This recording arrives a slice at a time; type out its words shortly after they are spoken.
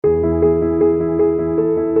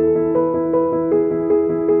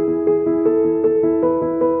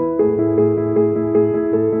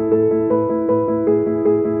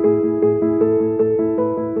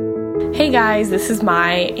Hey guys, this is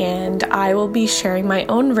Mai, and I will be sharing my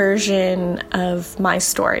own version of my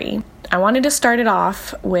story. I wanted to start it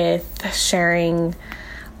off with sharing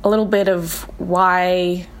a little bit of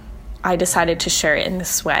why I decided to share it in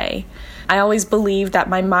this way. I always believed that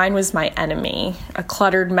my mind was my enemy, a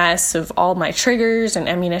cluttered mess of all my triggers and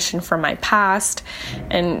ammunition from my past,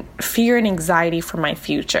 and fear and anxiety for my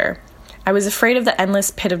future. I was afraid of the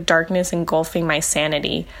endless pit of darkness engulfing my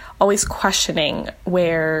sanity, always questioning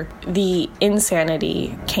where the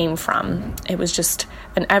insanity came from. It was just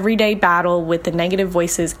an everyday battle with the negative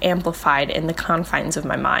voices amplified in the confines of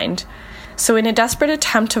my mind. So in a desperate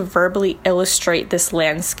attempt to verbally illustrate this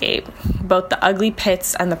landscape, both the ugly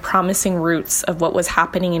pits and the promising roots of what was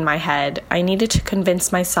happening in my head, I needed to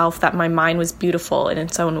convince myself that my mind was beautiful in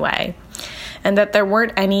its own way, and that there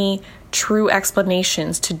weren't any true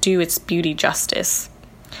explanations to do its beauty justice.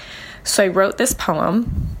 So I wrote this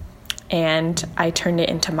poem and I turned it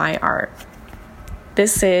into my art.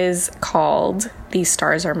 This is called These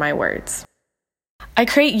Stars Are My Words. I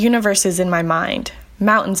create universes in my mind,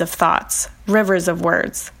 mountains of thoughts, rivers of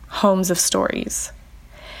words, homes of stories.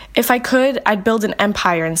 If I could, I'd build an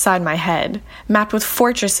empire inside my head, mapped with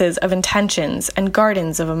fortresses of intentions and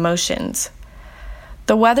gardens of emotions.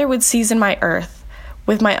 The weather would season my earth,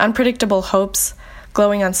 with my unpredictable hopes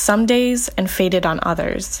glowing on some days and faded on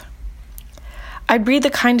others. I breathe the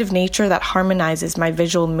kind of nature that harmonizes my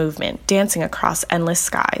visual movement, dancing across endless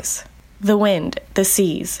skies. The wind, the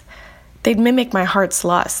seas, they'd mimic my heart's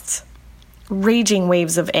lusts. Raging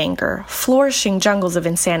waves of anger, flourishing jungles of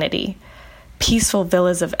insanity, peaceful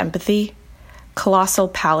villas of empathy, colossal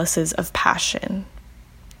palaces of passion.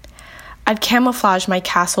 I'd camouflage my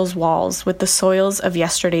castle's walls with the soils of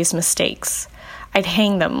yesterday's mistakes. I'd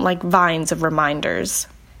hang them like vines of reminders.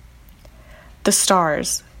 The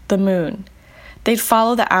stars, the moon, they'd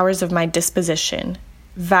follow the hours of my disposition,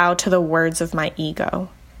 vow to the words of my ego.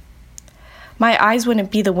 My eyes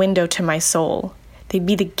wouldn't be the window to my soul. They'd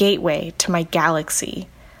be the gateway to my galaxy,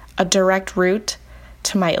 a direct route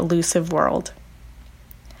to my elusive world.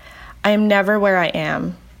 I am never where I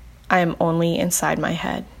am. I am only inside my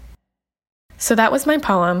head. So that was my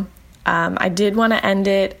poem. I did want to end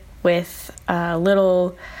it with a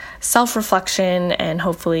little self-reflection, and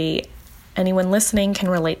hopefully anyone listening can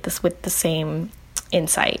relate this with the same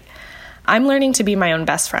insight. I'm learning to be my own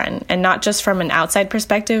best friend, and not just from an outside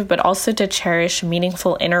perspective, but also to cherish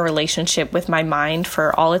meaningful inner relationship with my mind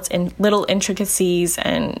for all its little intricacies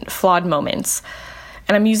and flawed moments.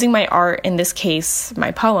 And I'm using my art, in this case,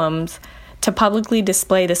 my poems, to publicly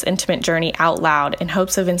display this intimate journey out loud in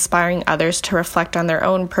hopes of inspiring others to reflect on their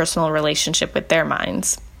own personal relationship with their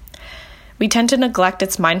minds. We tend to neglect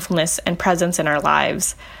its mindfulness and presence in our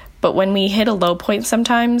lives, but when we hit a low point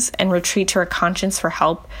sometimes and retreat to our conscience for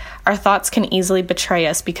help, our thoughts can easily betray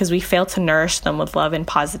us because we fail to nourish them with love and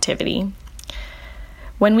positivity.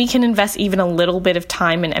 When we can invest even a little bit of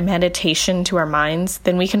time and meditation to our minds,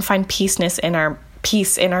 then we can find peace in our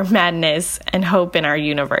madness and hope in our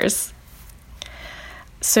universe.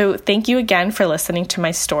 So thank you again for listening to my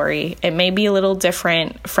story. It may be a little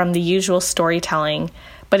different from the usual storytelling,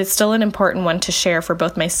 but it's still an important one to share for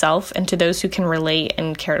both myself and to those who can relate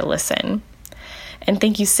and care to listen. And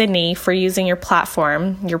thank you, Sydney, for using your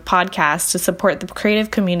platform, your podcast, to support the creative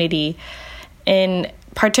community in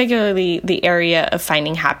particularly the area of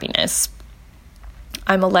finding happiness.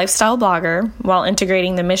 I'm a lifestyle blogger while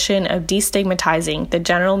integrating the mission of destigmatizing the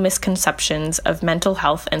general misconceptions of mental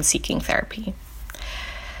health and seeking therapy.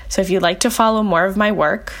 So if you'd like to follow more of my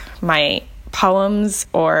work, my poems,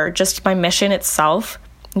 or just my mission itself,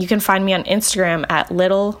 you can find me on Instagram at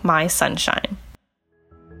Little My Sunshine.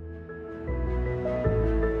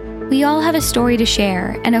 We all have a story to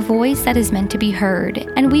share and a voice that is meant to be heard,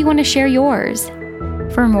 and we want to share yours.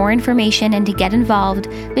 For more information and to get involved,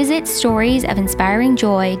 visit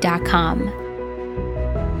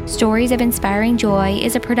storiesofinspiringjoy.com. Stories of Inspiring Joy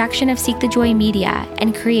is a production of Seek the Joy Media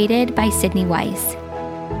and created by Sydney Weiss.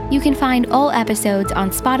 You can find all episodes on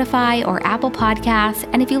Spotify or Apple Podcasts,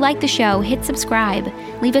 and if you like the show, hit subscribe,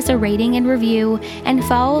 leave us a rating and review, and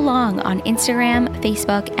follow along on Instagram,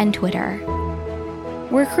 Facebook, and Twitter.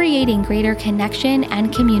 We're creating greater connection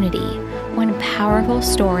and community, one powerful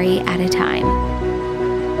story at a time.